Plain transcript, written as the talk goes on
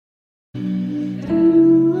Father,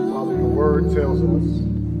 your word tells us,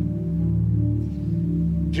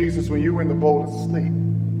 Jesus, when you were in the boat asleep,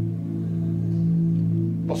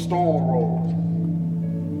 a storm arose,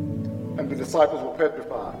 and the disciples were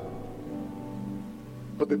petrified.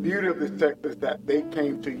 But the beauty of this text is that they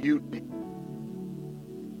came to you,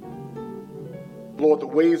 Lord. The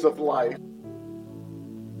waves of life,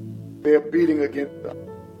 they're beating against us.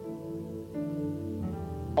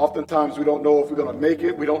 Oftentimes we don't know if we're going to make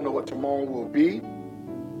it. We don't know what tomorrow will be.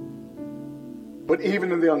 But even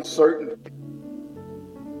in the uncertainty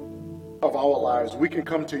of our lives, we can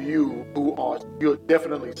come to you you're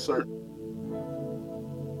definitely certain.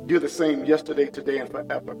 You're the same yesterday, today, and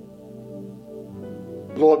forever.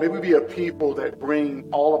 Lord, may we be a people that bring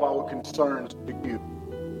all of our concerns to you.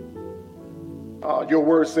 Your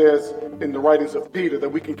word says in the writings of Peter that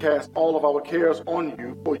we can cast all of our cares on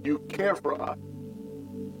you, for you care for us.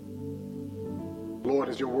 Lord,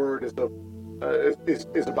 as your word is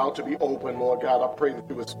about to be open, Lord God, I pray that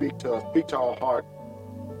you would speak to us, speak to our heart,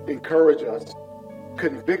 encourage us,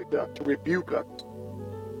 convict us, rebuke us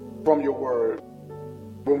from your word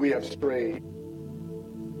when we have strayed.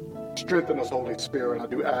 Strengthen us, Holy Spirit. I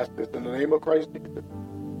do ask this in the name of Christ Jesus.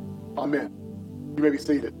 Amen. You may be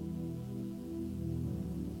seated.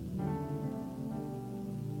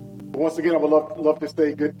 Once again, I would love to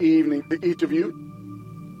say good evening to each of you.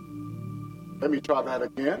 Let me try that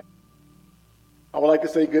again. I would like to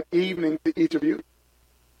say good evening to each of you.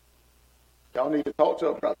 Y'all need to talk to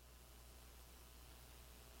a brother.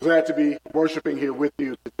 Glad to be worshiping here with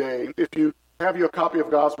you today. If you have your copy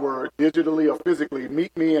of God's word digitally or physically,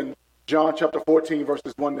 meet me in John chapter 14,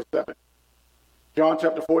 verses 1 to 7. John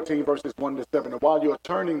chapter 14, verses 1 to 7. And while you're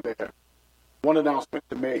turning there, one announcement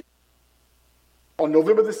to make. On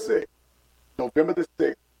November the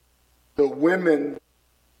 6th, the women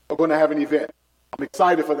are going to have an event. I'm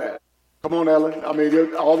excited for that. Come on, Ellen. I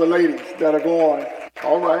mean, all the ladies that are going.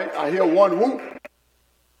 All right. I hear one whoop.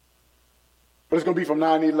 But it's going to be from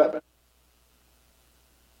 9/11.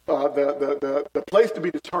 The place to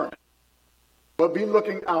be determined. But be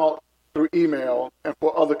looking out through email and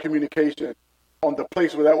for other communication on the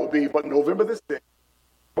place where that will be. But November the 6th,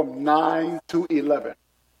 from 9 to 11.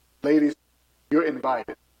 Ladies, you're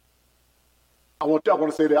invited. I want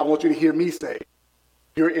to say that. I want you to hear me say,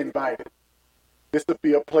 you're invited. This will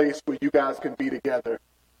be a place where you guys can be together,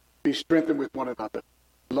 be strengthened with one another,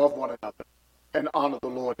 love one another, and honor the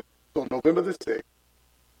Lord. So November the 6th,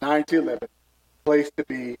 9 to 11, place to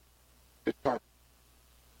be determined.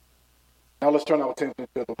 Now let's turn our attention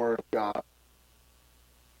to the Word of God.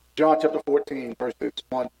 John chapter 14, verses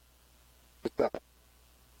 1 to 7.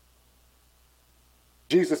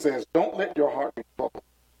 Jesus says, don't let your heart be troubled.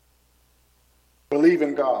 Believe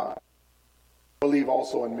in God. Believe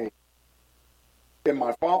also in me. In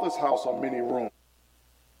my Father's house are many rooms.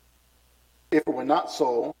 If it were not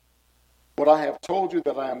so, would I have told you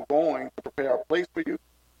that I am going to prepare a place for you?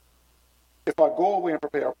 If I go away and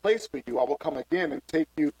prepare a place for you, I will come again and take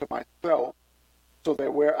you to myself, so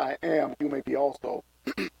that where I am, you may be also.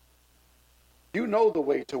 You know the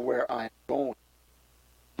way to where I am going.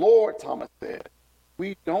 Lord, Thomas said,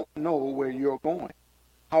 we don't know where you're going.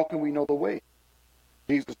 How can we know the way?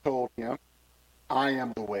 Jesus told him, I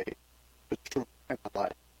am the way, the truth, and the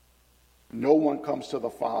life. No one comes to the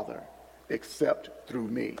Father except through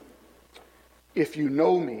me. If you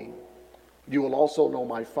know me, you will also know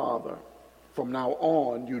my Father. From now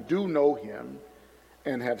on, you do know him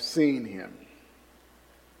and have seen him.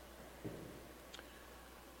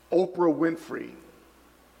 Oprah Winfrey,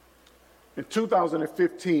 in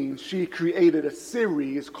 2015, she created a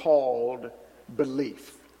series called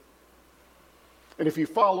Belief. And if you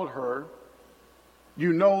followed her,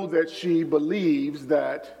 you know that she believes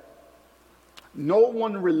that no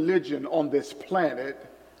one religion on this planet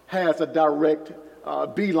has a direct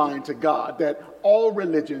beeline to God, that all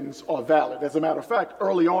religions are valid. As a matter of fact,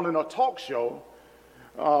 early on in a talk show,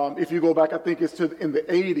 if you go back, I think it's in the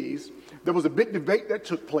 80s, there was a big debate that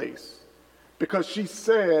took place because she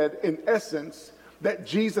said, in essence, that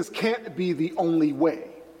Jesus can't be the only way,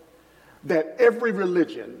 that every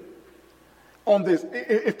religion on this,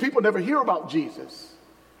 if people never hear about Jesus,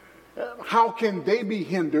 how can they be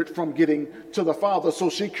hindered from getting to the Father?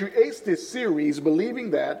 So she creates this series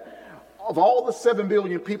believing that of all the 7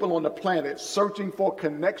 billion people on the planet searching for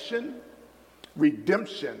connection,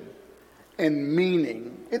 redemption, and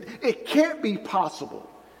meaning, it can't be possible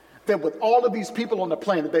that with all of these people on the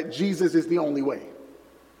planet that Jesus is the only way.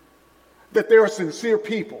 That there are sincere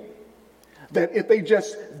people that if they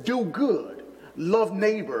just do good, love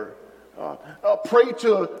neighbor, pray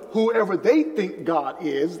to whoever they think God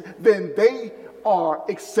is, then they are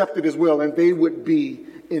accepted as well, and they would be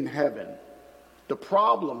in heaven. The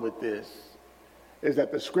problem with this is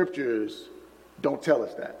that the scriptures don't tell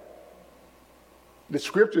us that. The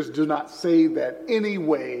scriptures do not say that any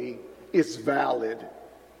way is valid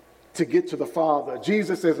to get to the Father.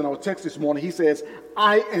 Jesus says in our text this morning, he says,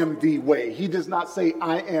 I am the way. He does not say,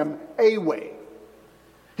 I am a way.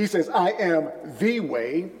 He says, I am the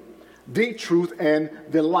way, the truth, and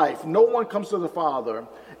the life. No one comes to the Father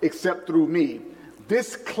except through me.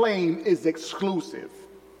 This claim is exclusive.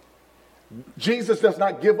 Jesus does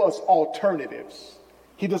not give us alternatives.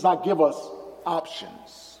 He does not give us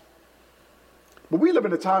options. But we live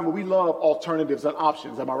in a time where we love alternatives and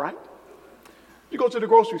options. Am I right? You go to the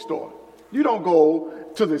grocery store. You don't go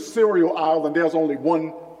to the cereal aisle and there's only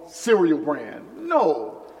one cereal brand.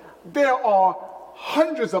 No, there are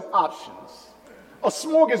hundreds of options. A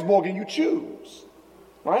smorgasbord and you choose,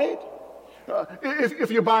 right?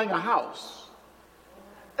 If you're buying a house,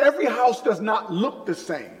 every house does not look the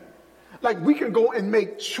same. Like, we can go and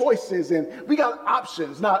make choices and we got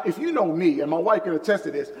options. Now, if you know me, and my wife can attest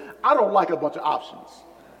to this, I don't like a bunch of options.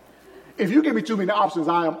 If you give me too many options,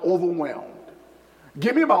 I am overwhelmed.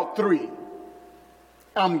 Give me about 3.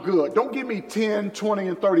 I'm good. Don't give me 10, 20,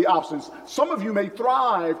 and 30 options. Some of you may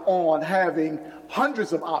thrive on having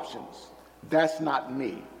hundreds of options. That's not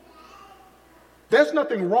me. There's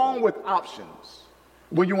nothing wrong with options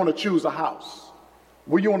when you want to choose a house,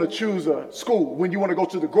 when you want to choose a school, when you want to go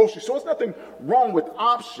to the grocery store. There's nothing wrong with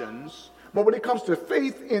options, but when it comes to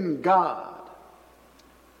faith in God,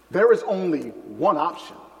 there is only one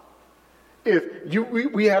option. If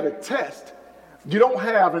we had a test, you don't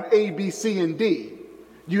have an A, B, C, and D.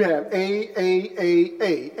 You have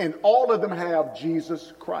A, and all of them have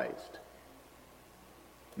Jesus Christ.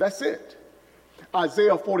 That's it.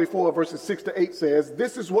 Isaiah 44 verses 6-8 says,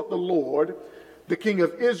 this is what the Lord, the King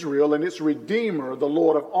of Israel and its Redeemer, the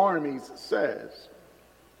Lord of armies, says.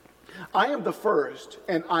 I am the first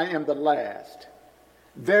and I am the last.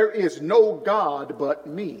 There is no God but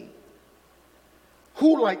me.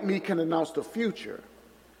 Who like me can announce the future?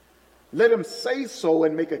 Let him say so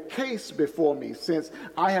and make a case before me, since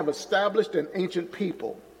I have established an ancient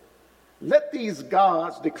people. Let these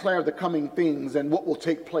gods declare the coming things and what will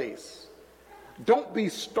take place. Don't be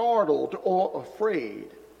startled or afraid.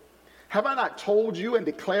 Have I not told you and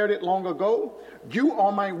declared it long ago? You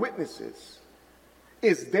are my witnesses.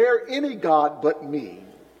 Is there any God but me?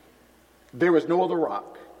 There is no other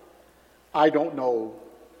rock. I don't know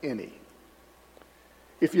any.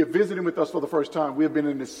 If you're visiting with us for the first time, we have been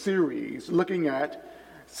in this series looking at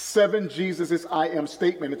 7 Jesus' I am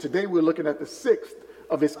statement. And today we're looking at the 6th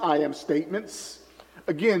of his I am statements.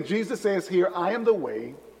 Again, Jesus says here, I am the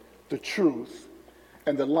way, the truth,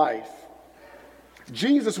 and the life.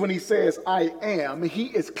 Jesus, when he says I am, he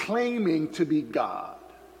is claiming to be God.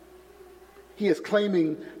 He is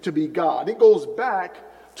claiming to be God. It goes back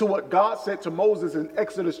to what God said to Moses in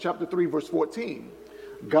Exodus chapter 3, verse 14.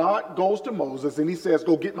 God goes to Moses and he says,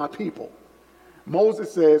 go get my people.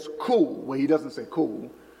 Moses says, cool. Well, he doesn't say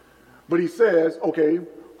cool, but he says, okay,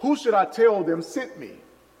 who should I tell them sent me?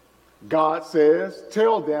 God says,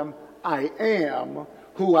 tell them I am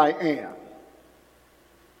who I am.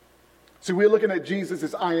 See, we're looking at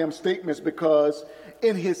Jesus' I am statements because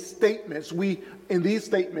in his statements, in these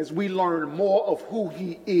statements, we learn more of who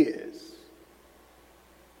he is.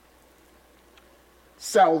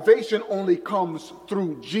 Salvation only comes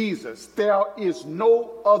through Jesus. There is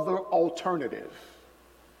no other alternative.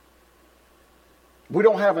 We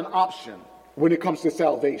don't have an option when it comes to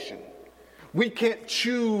salvation. We can't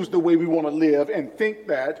choose the way we want to live and think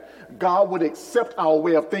that God would accept our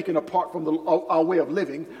way of thinking apart from our way of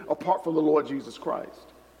living apart from the Lord Jesus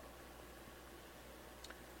Christ.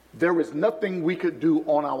 There is nothing we could do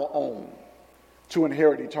on our own to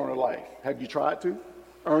inherit eternal life. Have you tried to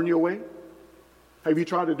earn your way? Have you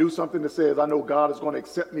tried to do something that says, I know God is going to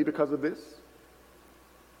accept me because of this?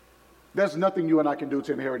 There's nothing you and I can do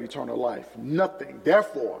to inherit eternal life. Nothing.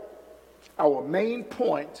 Therefore, our main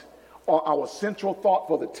point or our central thought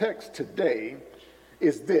for the text today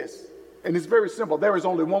is this. And it's very simple. There is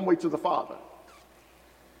only one way to the Father.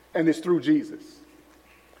 And it's through Jesus.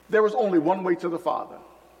 There is only one way to the Father.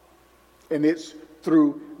 And it's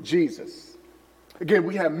through Jesus. Again,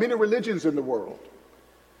 we have many religions in the world.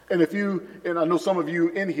 And I know some of you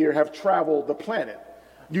in here have traveled the planet.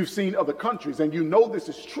 You've seen other countries and you know this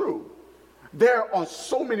is true. There are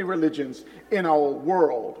so many religions in our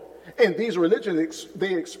world. And these religions,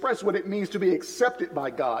 they express what it means to be accepted by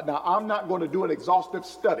God. Now, I'm not going to do an exhaustive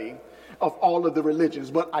study of all of the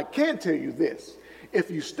religions, but I can tell you this.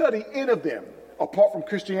 If you study any of them, apart from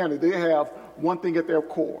Christianity, they have one thing at their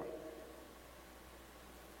core.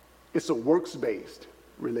 It's a works-based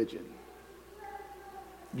religion.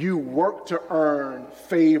 You work to earn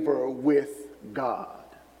favor with God.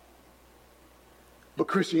 But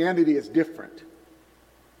Christianity is different.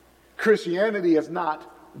 Christianity is not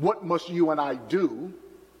what must you and I do.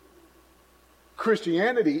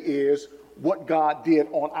 Christianity is what God did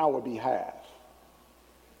on our behalf.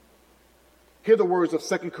 Hear the words of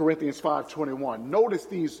 2 Corinthians 5:21. Notice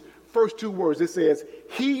these first two words. It says,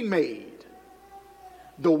 he made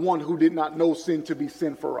the one who did not know sin to be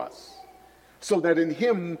sin for us, so that in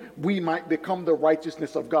him we might become the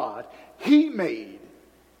righteousness of God. He made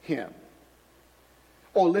him.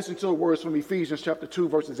 Or listen to the words from Ephesians chapter 2,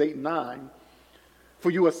 verses 8 and 9.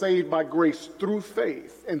 For you are saved by grace through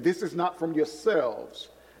faith, and this is not from yourselves.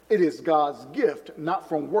 It is God's gift, not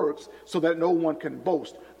from works, so that no one can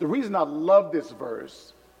boast. The reason I love this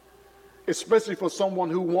verse, especially for someone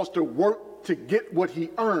who wants to work to get what he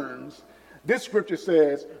earns, this scripture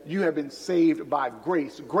says you have been saved by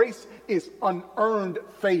grace. Grace is unearned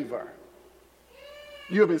favor.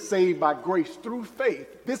 You have been saved by grace through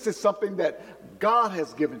faith. This is something that God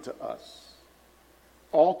has given to us.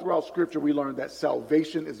 All throughout scripture we learn that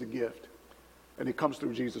salvation is a gift, and it comes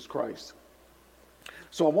through Jesus Christ.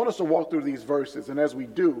 So I want us to walk through these verses, and as we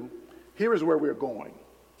do, here is where we're going.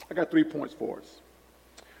 I got 3 points for us.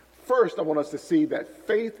 First, I want us to see that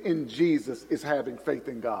faith in Jesus is having faith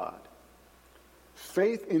in God.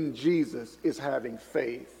 Faith in Jesus is having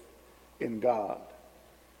faith in God.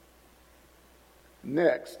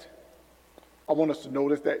 Next, I want us to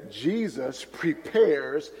notice that Jesus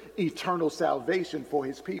prepares eternal salvation for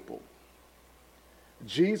his people.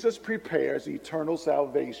 Jesus prepares eternal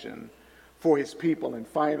salvation for his people. And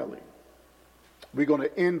finally, we're going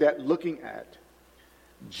to end at looking at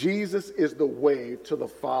Jesus is the way to the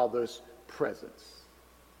Father's presence.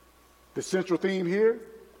 The central theme here,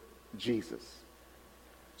 Jesus.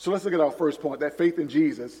 So let's look at our first point, that faith in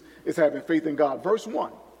Jesus is having faith in God. Verse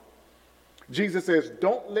 1, Jesus says,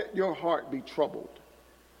 don't let your heart be troubled.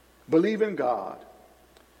 Believe in God.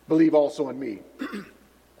 Believe also in me.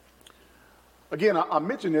 Again, I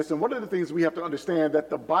mentioned this, and one of the things we have to understand that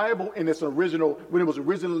the Bible in its original, when it was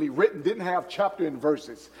originally written, didn't have chapter and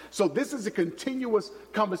verses. So this is a continuous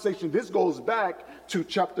conversation. This goes back to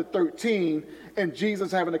chapter 13 and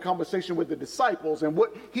Jesus having a conversation with the disciples. And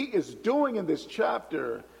what he is doing in this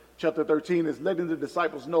chapter 13, is letting the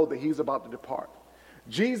disciples know that he's about to depart.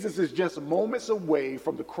 Jesus is just moments away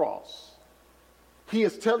from the cross. He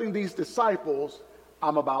is telling these disciples,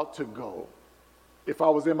 I'm about to go. If I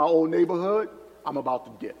was in my old neighborhood, I'm about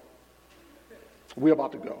to dip. We're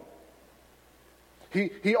about to go.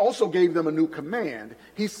 He also gave them a new command.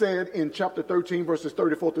 He said in chapter 13, verses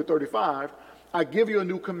 34 through 35, I give you a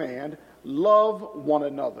new command, love one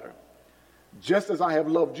another. Just as I have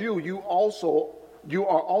loved you, you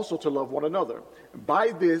are also to love one another.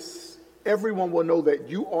 By this, everyone will know that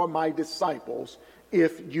you are my disciples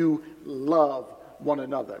if you love one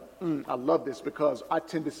another. I love this because I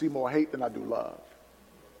tend to see more hate than I do love.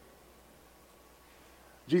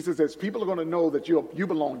 Jesus says people are going to know that you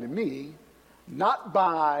belong to me, not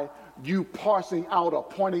by you parsing out or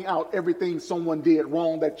pointing out everything someone did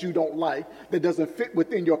wrong that you don't like, that doesn't fit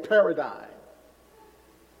within your paradigm.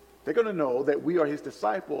 They're going to know that we are his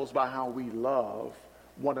disciples by how we love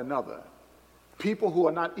one another. People who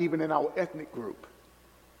are not even in our ethnic group.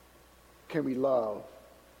 Can we love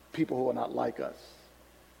people who are not like us?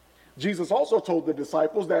 Jesus also told the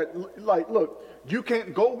disciples that, look, you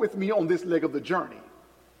can't go with me on this leg of the journey.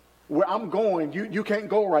 Where I'm going, you can't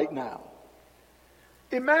go right now.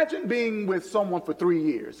 Imagine being with someone for 3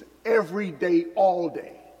 years, every day, all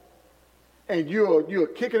day. And you're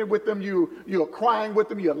kicking it with them, you're crying with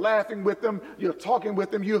them, you're laughing with them, you're talking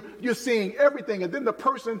with them, you're seeing everything. And then the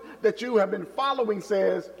person that you have been following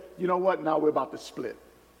says, you know what, now we're about to split.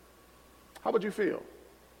 How would you feel?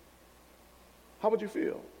 How would you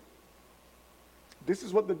feel? This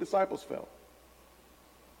is what the disciples felt.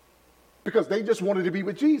 Because they just wanted to be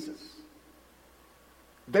with Jesus.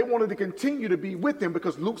 They wanted to continue to be with him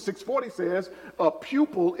because Luke 6:40 says, a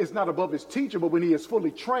pupil is not above his teacher, but when he is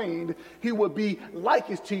fully trained, he will be like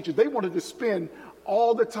his teacher. They wanted to spend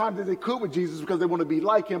all the time that they could with Jesus because they want to be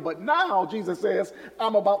like him. But now Jesus says,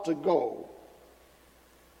 I'm about to go.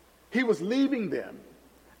 He was leaving them,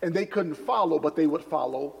 and they couldn't follow, but they would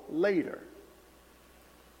follow later.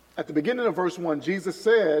 At the beginning of verse 1, Jesus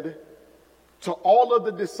said to all of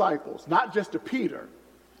the disciples, not just to Peter,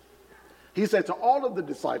 he said to all of the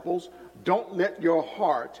disciples, don't let your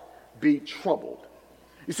heart be troubled.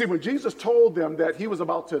 You see, when Jesus told them that he was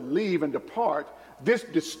about to leave and depart, this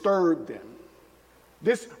disturbed them.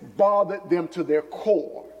 This bothered them to their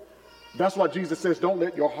core. That's why Jesus says, don't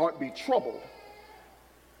let your heart be troubled.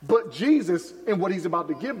 But Jesus, in what he's about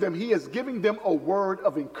to give them, he is giving them a word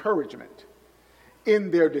of encouragement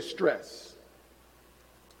in their distress.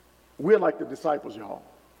 We're like the disciples, y'all,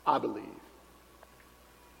 I believe.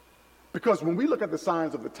 Because when we look at the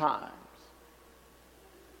signs of the times,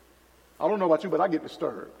 I don't know about you, but I get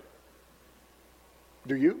disturbed.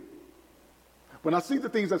 Do you? When I see the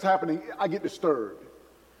things that's happening, I get disturbed.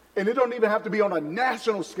 And it don't even have to be on a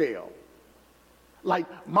national scale. Like,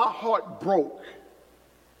 my heart broke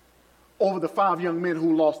over the 5 young men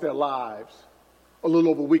who lost their lives a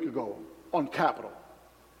little over a week ago on Capitol.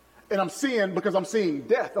 And I'm seeing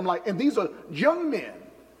death. I'm like, and these are young men.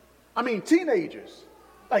 I mean, teenagers.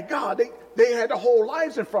 Like, God, they had their whole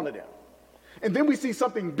lives in front of them. And then we see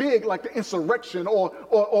something big like the insurrection,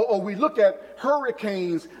 or we look at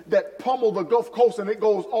hurricanes that pummel the Gulf Coast and it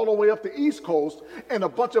goes all the way up the East Coast, and a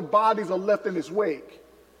bunch of bodies are left in its wake.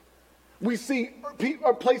 We see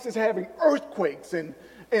places having earthquakes, and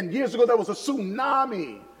years ago there was a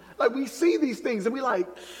tsunami. Like, we see these things and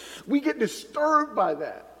we get disturbed by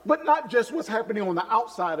that. But not just what's happening on the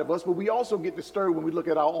outside of us, but we also get disturbed when we look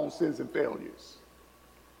at our own sins and failures.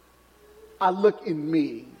 I look in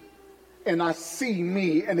me and I see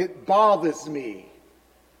me and it bothers me.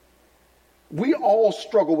 We all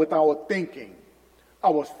struggle with our thinking,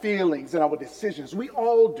 our feelings, and our decisions. We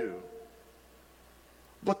all do.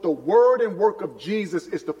 But the word and work of Jesus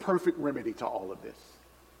is the perfect remedy to all of this.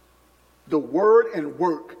 The word and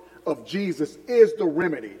work of Jesus is the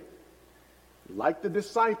remedy. Like the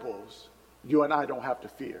disciples, you and I don't have to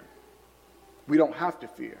fear. We don't have to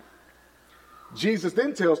fear. Jesus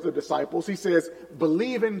then tells the disciples, he says,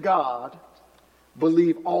 believe in God,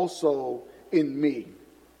 believe also in me.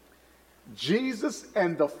 Jesus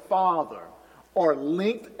and the Father are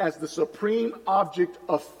linked as the supreme object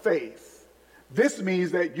of faith. This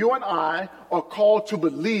means that you and I are called to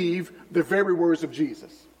believe the very words of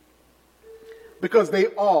Jesus, because they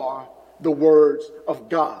are the words of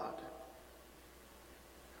God.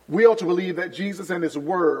 We ought to believe that Jesus and his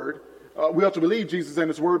word, we ought to believe Jesus and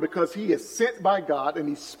his word because he is sent by God and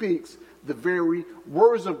he speaks the very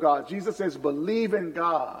words of God. Jesus says, believe in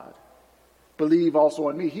God, believe also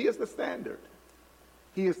in me. He is the standard.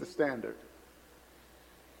 He is the standard.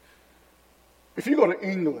 If you go to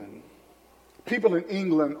England, people in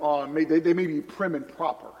England they may be prim and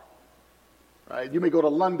proper. Right? You may go to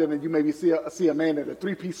London and you maybe see a man in a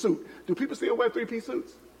three-piece suit. Do people still wear three-piece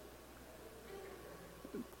suits?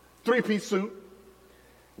 Three-piece suit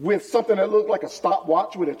with something that looked like a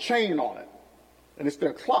stopwatch with a chain on it. And it's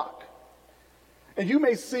their clock. And you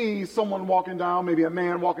may see someone walking down, maybe a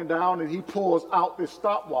man walking down, and he pulls out this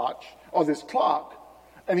stopwatch or this clock,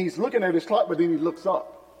 and he's looking at his clock, but then he looks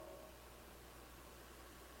up.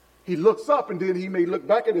 He looks up, and then he may look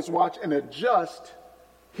back at his watch and adjust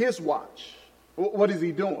his watch. What is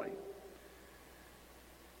he doing?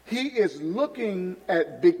 He is looking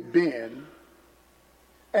at Big Ben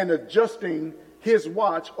and adjusting his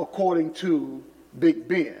watch according to Big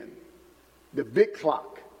Ben, the big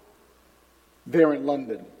clock there in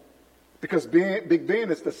London. Because Big Ben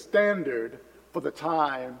is the standard for the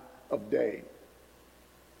time of day.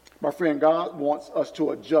 My friend, God wants us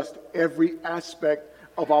to adjust every aspect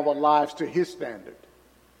of our lives to his standard,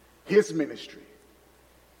 his ministry,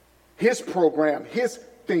 his program, his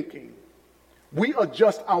thinking. We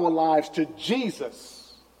adjust our lives to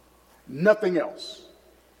Jesus, nothing else.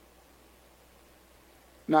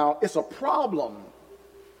 Now, it's a problem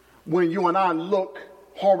when you and I look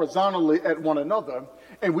horizontally at one another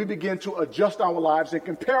and we begin to adjust our lives and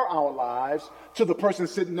compare our lives to the person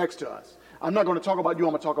sitting next to us. I'm not going to talk about you,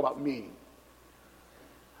 I'm going to talk about me.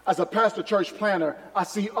 As a pastor church planner, I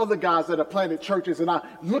see other guys that have planted churches and I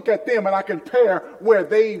look at them and I compare where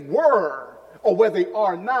they were or where they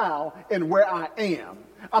are now and where I am.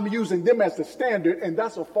 I'm using them as the standard, and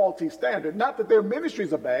that's a faulty standard. Not that their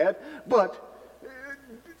ministries are bad, but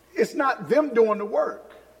it's not them doing the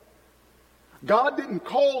work. God didn't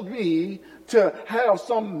call me to have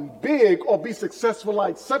something big or be successful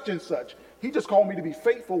like such and such. He just called me to be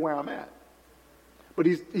faithful where I'm at. But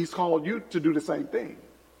he's called you to do the same thing.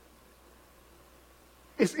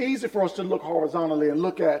 It's easy for us to look horizontally and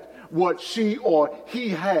look at what she or he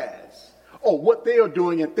has or what they are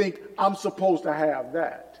doing and think, I'm supposed to have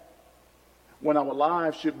that. When our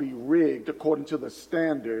lives should be rigged according to the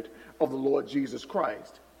standard of the Lord Jesus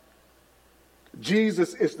Christ.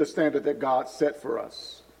 Jesus is the standard that God set for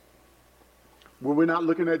us. When we're not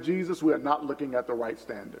looking at Jesus, we are not looking at the right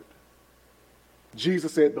standard.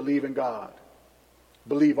 Jesus said, believe in God.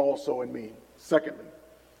 Believe also in me. Secondly,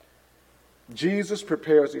 Jesus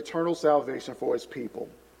prepares eternal salvation for his people.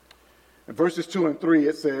 In verses 2 and 3,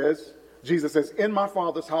 it says, Jesus says, in my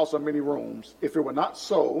Father's house are many rooms. If it were not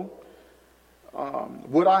so,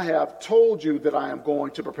 would I have told you that I am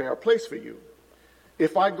going to prepare a place for you?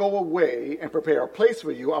 If I go away and prepare a place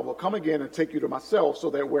for you, I will come again and take you to myself, so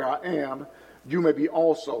that where I am, you may be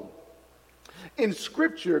also. In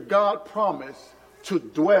Scripture, God promised to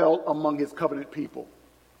dwell among his covenant people.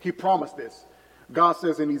 He promised this. God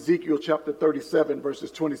says in Ezekiel chapter 37,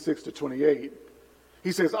 verses 26 to 28,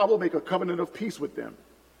 he says, I will make a covenant of peace with them.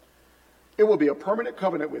 It will be a permanent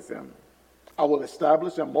covenant with them. I will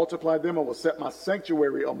establish and multiply them and will set my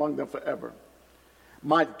sanctuary among them forever.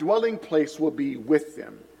 My dwelling place will be with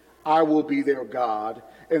them. I will be their God,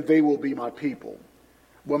 and they will be my people.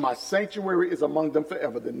 When my sanctuary is among them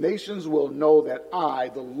forever, the nations will know that I,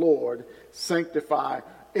 the Lord, sanctify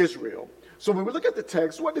Israel. So when we look at the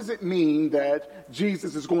text, what does it mean that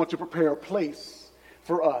Jesus is going to prepare a place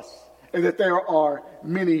for us and that there are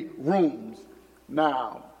many rooms?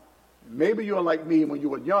 Now, maybe you're like me when you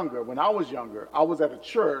were younger. When I was younger, I was at a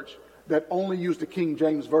church that only used the King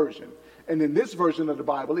James Version. And in this version of the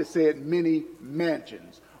Bible, it said many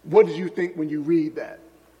mansions. What did you think when you read that?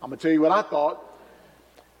 I'm going to tell you what I thought.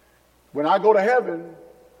 When I go to heaven,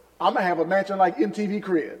 I'm going to have a mansion like MTV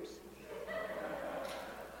Cribs.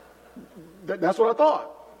 That's what I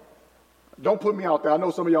thought. Don't put me out there. I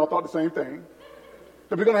know some of y'all thought the same thing.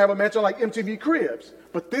 That we're going to have a mansion like MTV Cribs.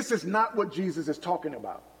 But this is not what Jesus is talking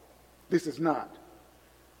about. This is not.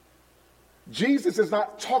 Jesus is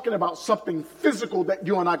not talking about something physical that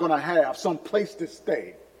you and I are going to have, some place to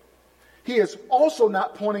stay. He is also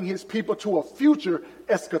not pointing his people to a future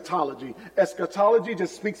eschatology. Eschatology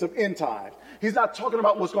just speaks of end times. He's not talking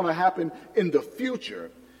about what's going to happen in the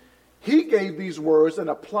future. He gave these words and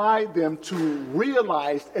applied them to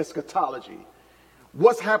realized eschatology.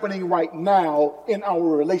 What's happening right now in our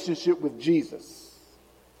relationship with Jesus.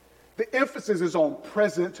 The emphasis is on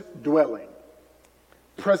present dwelling.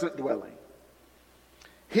 Present dwelling.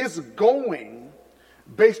 His going,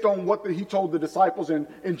 based on what he told the disciples in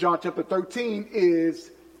John chapter 13, is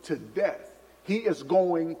to death. He is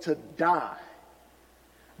going to die.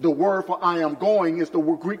 The word for I am going is the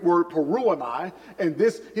Greek word peruamai, and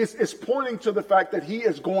this is pointing to the fact that he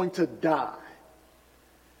is going to die.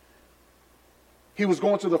 He was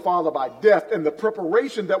going to the Father by death, and the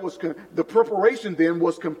preparation then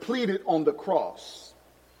was completed on the cross.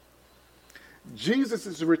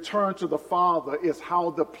 Jesus' return to the Father is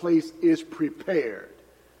how the place is prepared.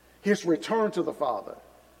 His return to the Father.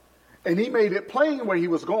 And he made it plain where he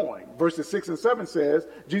was going. Verses 6 and 7 says,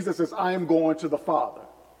 Jesus says, I am going to the Father.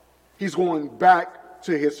 He's going back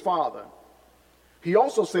to his Father. He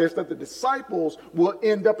also says that the disciples will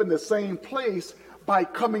end up in the same place by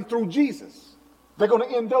coming through Jesus. They're going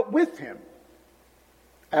to end up with him.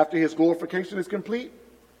 After his glorification is complete,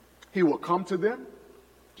 he will come to them.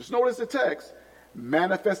 Just notice the text.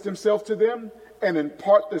 Manifest himself to them and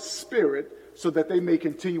impart the Spirit so that they may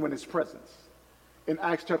continue in his presence. In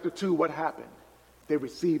Acts chapter 2, what happened? They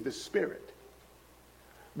received the Spirit.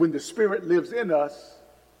 When the Spirit lives in us,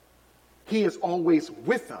 he is always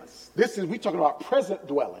with us. We're talking about present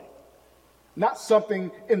dwelling, not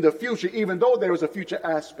something in the future, even though there is a future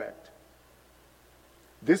aspect.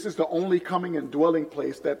 This is the only coming and dwelling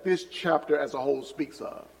place that this chapter as a whole speaks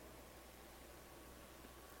of.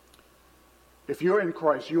 If you're in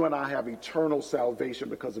Christ, you and I have eternal salvation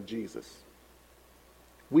because of Jesus.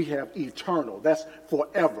 We have eternal, that's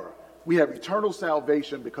forever. We have eternal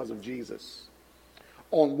salvation because of Jesus.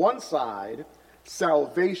 On one side,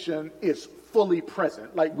 salvation is fully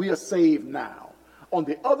present, like we are saved now. On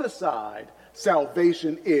the other side,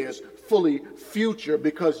 salvation is fully future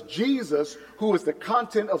because Jesus, who is the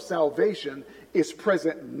content of salvation, is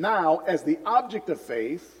present now as the object of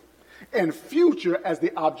faith and future as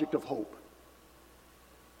the object of hope.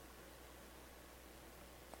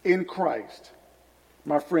 In Christ,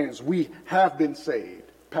 my friends, we have been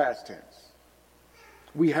saved, past tense.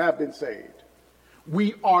 We have been saved.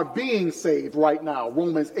 We are being saved right now,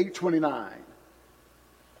 Romans 8:29.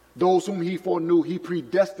 Those whom he foreknew, he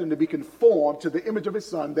predestined to be conformed to the image of his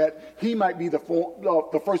Son, that he might be the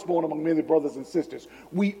firstborn among many brothers and sisters.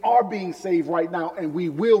 We are being saved right now, and we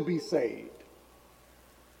will be saved.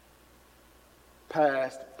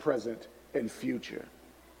 Past, present, and future.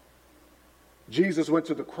 Jesus went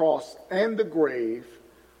to the cross and the grave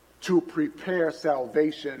to prepare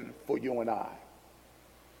salvation for you and I.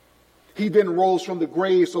 He then rose from the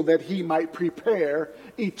grave so that he might prepare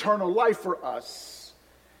eternal life for us.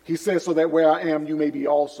 He says, so that where I am, you may be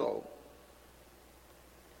also.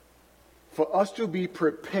 For us to be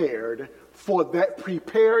prepared for that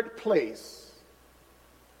prepared place,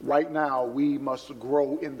 Right now, we must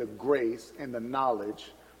grow in the grace and the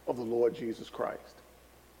knowledge of the Lord Jesus Christ.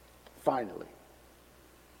 Finally,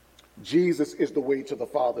 Jesus is the way to the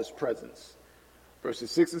Father's presence. Verses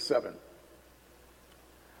 6 and 7.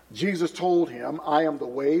 Jesus told him, I am the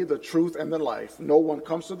way, the truth, and the life. No one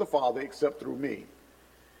comes to the Father except through me.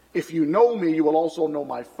 If you know me, you will also know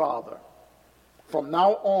my Father. From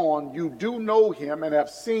now on, you do know him and have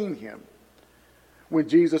seen him. When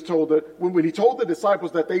Jesus when he told the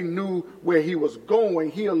disciples that they knew where he was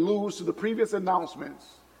going, he alludes to the previous announcements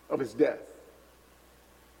of his death.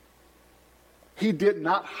 He did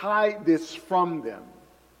not hide this from them.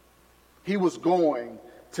 He was going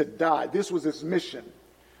to die. This was his mission.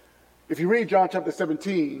 If you read John chapter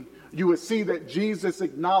 17, you would see that Jesus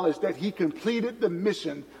acknowledged that he completed the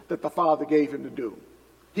mission that the Father gave him to do.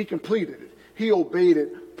 He completed it. He obeyed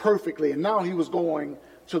it perfectly. And now he was going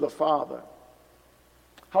to the Father.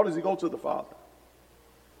 How does he go to the Father?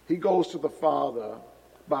 He goes to the Father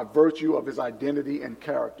by virtue of his identity and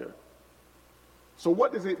character. So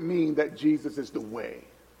what does it mean that Jesus is the way?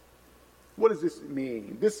 What does this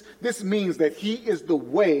mean? This means that he is the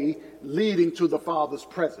way leading to the Father's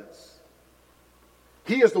presence.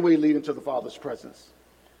 He is the way leading to the Father's presence.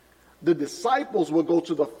 The disciples will go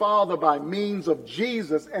to the Father by means of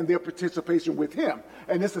Jesus and their participation with him.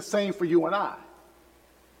 And it's the same for you and I.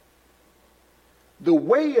 The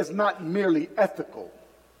way is not merely ethical.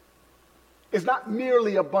 It's not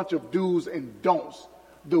merely a bunch of do's and don'ts.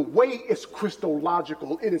 The way is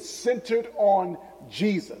Christological. It is centered on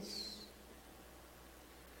Jesus.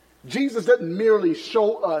 Jesus doesn't merely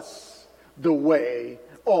show us the way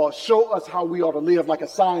or show us how we ought to live like a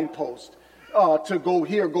signpost to go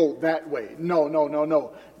here, go that way.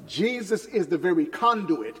 No. Jesus is the very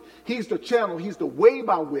conduit. He's the channel. He's the way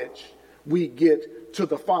by which we get to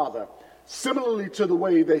the Father. Similarly to the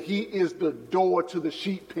way that he is the door to the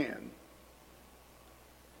sheep pen.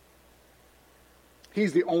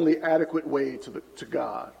 He's the only adequate way to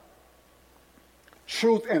God.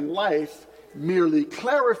 Truth and life merely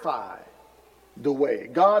clarify the way.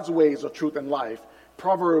 God's ways are truth and life.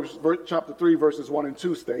 Proverbs chapter 3 verses 1 and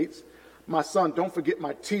 2 states, my son, don't forget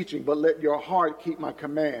my teaching, but let your heart keep my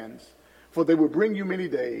commands, for they will bring you many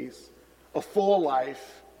days, a full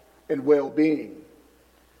life, and well-being.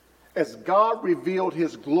 As God revealed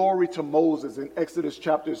his glory to Moses in Exodus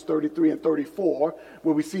chapters 33 and 34,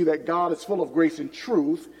 where we see that God is full of grace and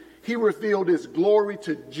truth, he revealed his glory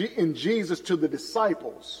in Jesus to the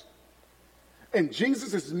disciples. And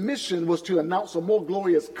Jesus' mission was to announce a more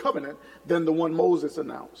glorious covenant than the one Moses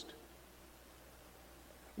announced.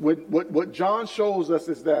 What John shows us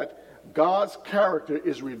is that God's character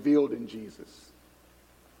is revealed in Jesus.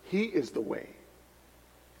 He is the way.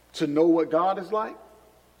 To know what God is like,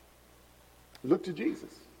 look to Jesus.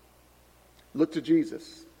 Look to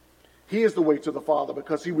Jesus. He is the way to the Father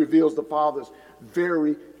because he reveals the Father's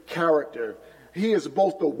very character. He is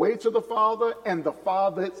both the way to the Father and the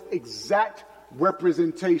Father's exact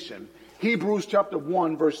representation. Hebrews chapter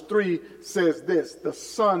 1 verse 3 says this, the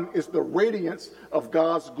Son is the radiance of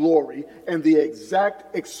God's glory and the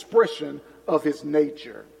exact expression of his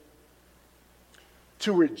nature.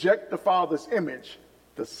 To reject the Father's image,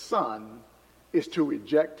 the Son is to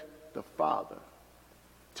reject the Father.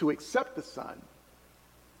 To accept the Son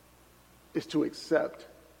is to accept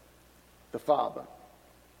the Father.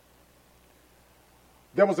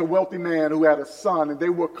 There was a wealthy man who had a son, and they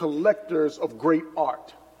were collectors of great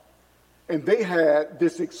art. And they had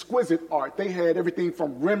this exquisite art. They had everything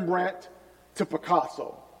from Rembrandt to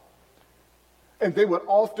Picasso. And they would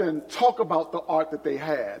often talk about the art that they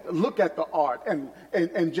had, look at the art,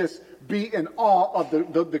 and just be in awe of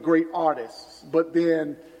the great artists. But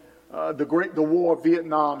then the war of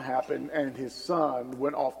Vietnam happened, and his son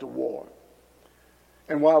went off to war.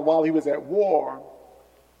 And while he was at war,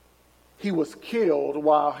 he was killed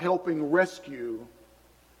while helping rescue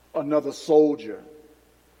another soldier.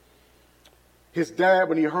 His dad,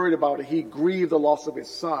 when he heard about it, he grieved the loss of his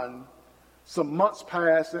son. Some months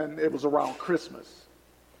passed, and it was around Christmas.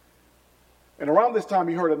 And around this time,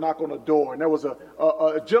 he heard a knock on the door, and there was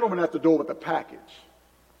a gentleman at the door with a package.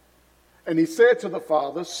 And he said to the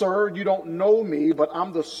father, "Sir, you don't know me, but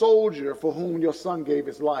I'm the soldier for whom your son gave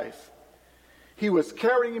his life. He was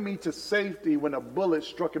carrying me to safety when a bullet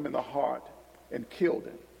struck him in the heart and killed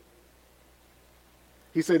him."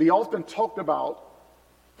 He said he often talked about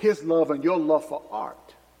his love and your love for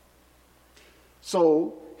art.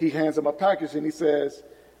 So he hands him a package and he says,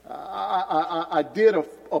 I did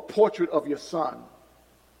a portrait of your son.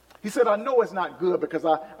 He said, I know it's not good because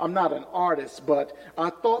I'm not an artist, but I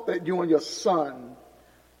thought that you and your son,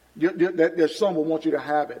 that your son would want you to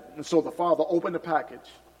have it. And so the father opened the package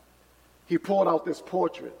He pulled out this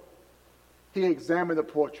portrait. He examined the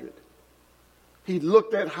portrait. He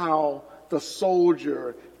looked at how the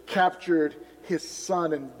soldier captured his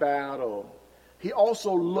son in battle. He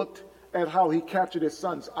also looked at how he captured his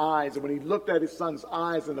son's eyes. And when he looked at his son's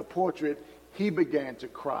eyes in the portrait, he began to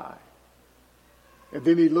cry. And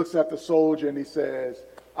then he looks at the soldier and he says,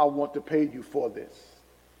 I want to pay you for this.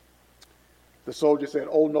 The soldier said,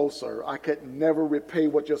 oh no, sir, I could never repay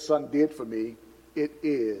what your son did for me. It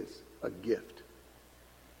is a gift.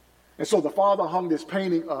 And so the father hung this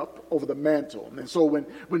painting up over the mantle. And so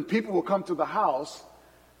when people would come to the house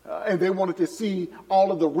and they wanted to see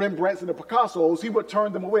all of the Rembrandts and the Picassos, he would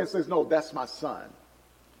turn them away and says, no, that's my son.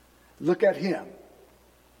 Look at him.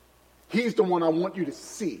 He's the one I want you to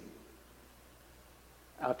see.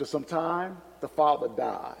 After some time, the father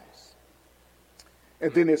dies.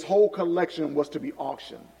 And then his whole collection was to be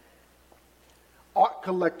auctioned. Art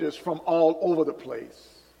collectors from all over the place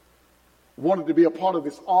wanted to be a part of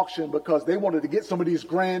this auction because they wanted to get some of these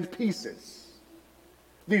grand pieces,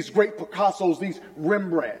 these great Picassos, these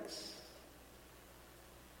Rembrandts.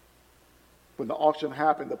 When the auction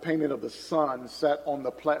happened, the painting of the son sat on the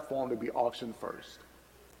platform to be auctioned first.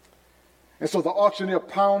 And so the auctioneer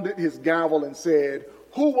pounded his gavel and said,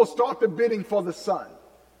 who will start the bidding for the son?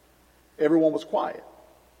 Everyone was quiet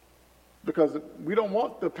because we don't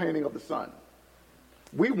want the painting of the son.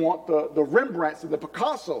 We want the Rembrandts and the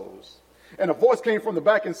Picassos. And a voice came from the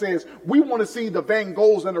back and says, we want to see the Van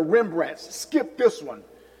Goghs and the Rembrandts. Skip this one.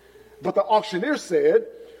 But the auctioneer said,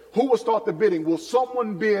 who will start the bidding? Will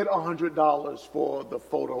someone bid $100 for the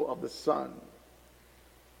photo of the son?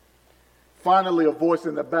 Finally, a voice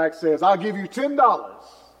in the back says, I'll give you $10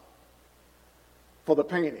 for the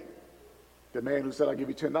painting. The man who said, I'll give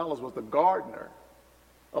you $10 was the gardener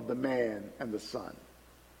of the man and the son.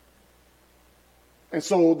 And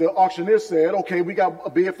so the auctioneer said, okay, we got a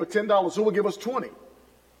bid for $10. Who will give us 20?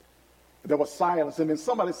 There was silence. And then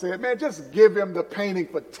somebody said, man, just give him the painting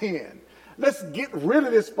for 10. Let's get rid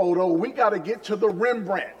of this photo. We got to get to the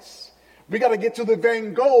Rembrandts. We got to get to the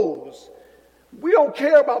Van Goghs. We don't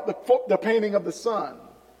care about the painting of the son.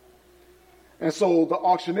 And so the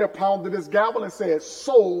auctioneer pounded his gavel and said,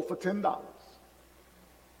 sold for $10.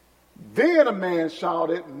 Then a man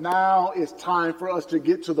shouted, now it's time for us to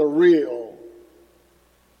get to the real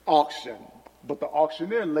auction. But the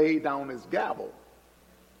auctioneer laid down his gavel.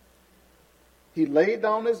 He laid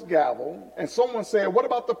down his gavel, and someone said, what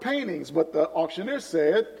about the paintings? But the auctioneer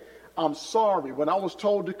said, I'm sorry. When I was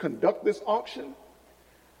told to conduct this auction,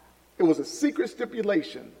 it was a secret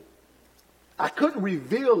stipulation. I couldn't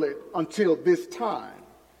reveal it until this time.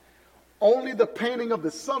 Only the painting of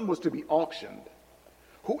the son was to be auctioned.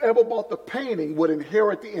 Whoever bought the painting would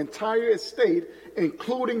inherit the entire estate,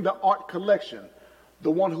 including the art collection.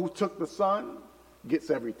 The one who took the son gets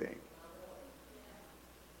everything.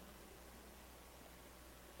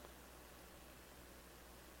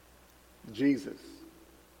 Jesus.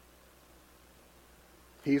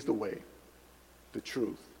 He's the way, the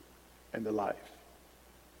truth, and the life.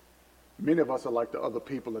 Many of us are like the other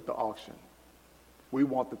people at the auction. We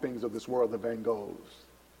want the things of this world, the Van Goghs,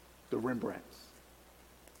 the Rembrandts.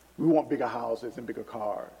 We want bigger houses and bigger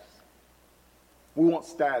cars. We want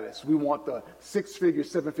status. We want the 6-figure,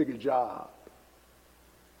 7-figure job.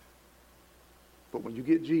 But when you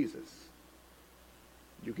get Jesus,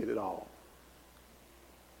 you get it all.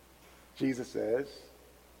 Jesus says,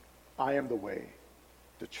 I am the way,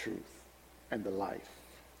 the truth, and the life.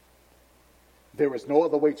 There is no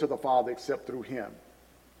other way to the Father except through him.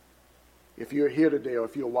 If you're here today or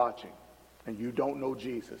if you're watching and you don't know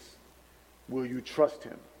Jesus, will you trust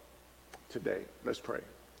him today? Let's pray.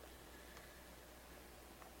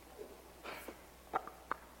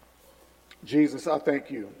 Jesus, I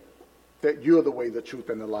thank you that you're the way, the truth,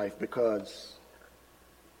 and the life, because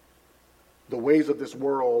the ways of this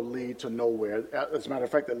world lead to nowhere. As a matter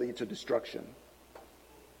of fact, they lead to destruction.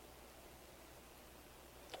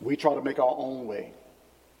 We try to make our own way.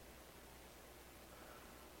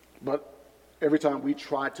 But every time we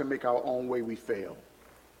try to make our own way, we fail.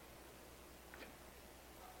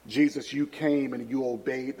 Jesus, you came and you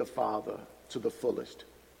obeyed the Father to the fullest,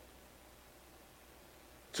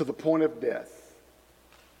 to the point of death.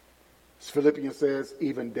 As Philippians says,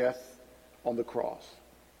 even death on the cross.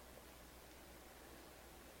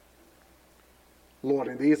 Lord,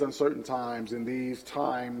 in these uncertain times, in these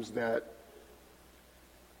times that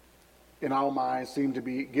in our minds seem to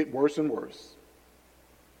get worse and worse,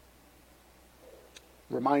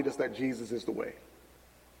 remind us that Jesus is the way.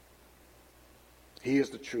 He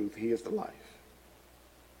is the truth. He is the life.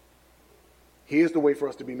 He is the way for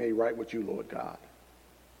us to be made right with you, Lord God.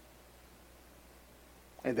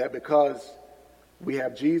 And that because we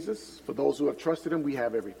have Jesus, for those who have trusted him, we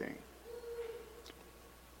have everything.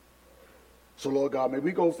 So, Lord God, may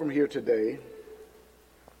we go from here today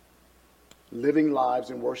living lives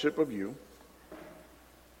in worship of you,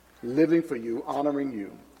 living for you, honoring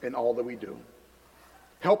you in all that we do.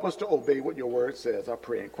 Help us to obey what your word says, I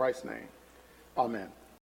pray in Christ's name. Amen.